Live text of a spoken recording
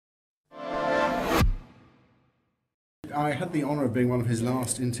I had the honour of being one of his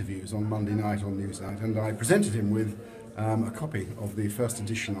last interviews on Monday night on Newsnight, and I presented him with a copy of the first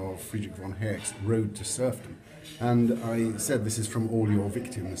edition of Friedrich von Hayek's Road to Serfdom. And I said, this is from all your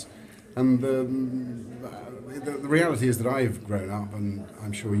victims. And the reality is that I've grown up, and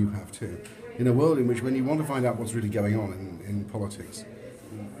I'm sure you have too, in a world in which when you want to find out what's really going on in politics,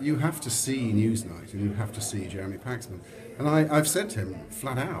 you have to see Newsnight and you have to see Jeremy Paxman. And I've said to him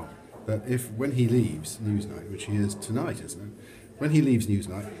flat out that when he leaves Newsnight, which he is tonight, isn't it? When he leaves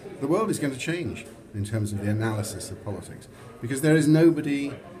Newsnight, the world is going to change in terms of the analysis of politics. Because there is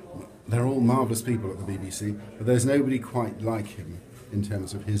nobody, they're all marvellous people at the BBC, but there's nobody quite like him in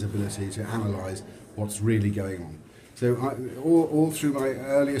terms of his ability to analyse what's really going on. So all through my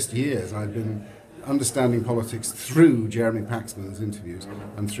earliest years, I've been understanding politics through Jeremy Paxman's interviews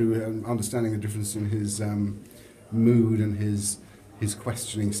and through understanding the difference in his mood and his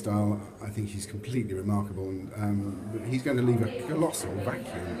questioning style. I think he's completely remarkable, and he's going to leave a colossal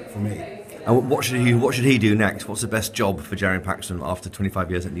vacuum for me. And what should he do next? What's the best job for Jeremy Paxman after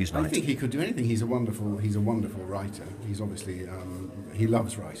 25 years at Newsnight? I think he could do anything. He's a wonderful writer. He's obviously he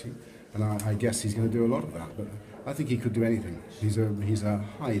loves writing, and I guess he's going to do a lot of that. But I think he could do anything. He's a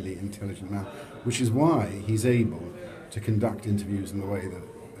highly intelligent man, which is why he's able to conduct interviews in the way that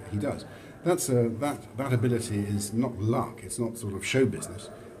he does. That ability is not luck. It's not sort of show business.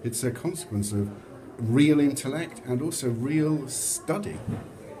 It's a consequence of real intellect and also real study.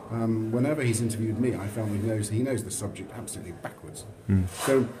 Whenever he's interviewed me, I found he knows the subject absolutely backwards.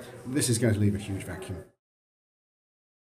 So this is going to leave a huge vacuum.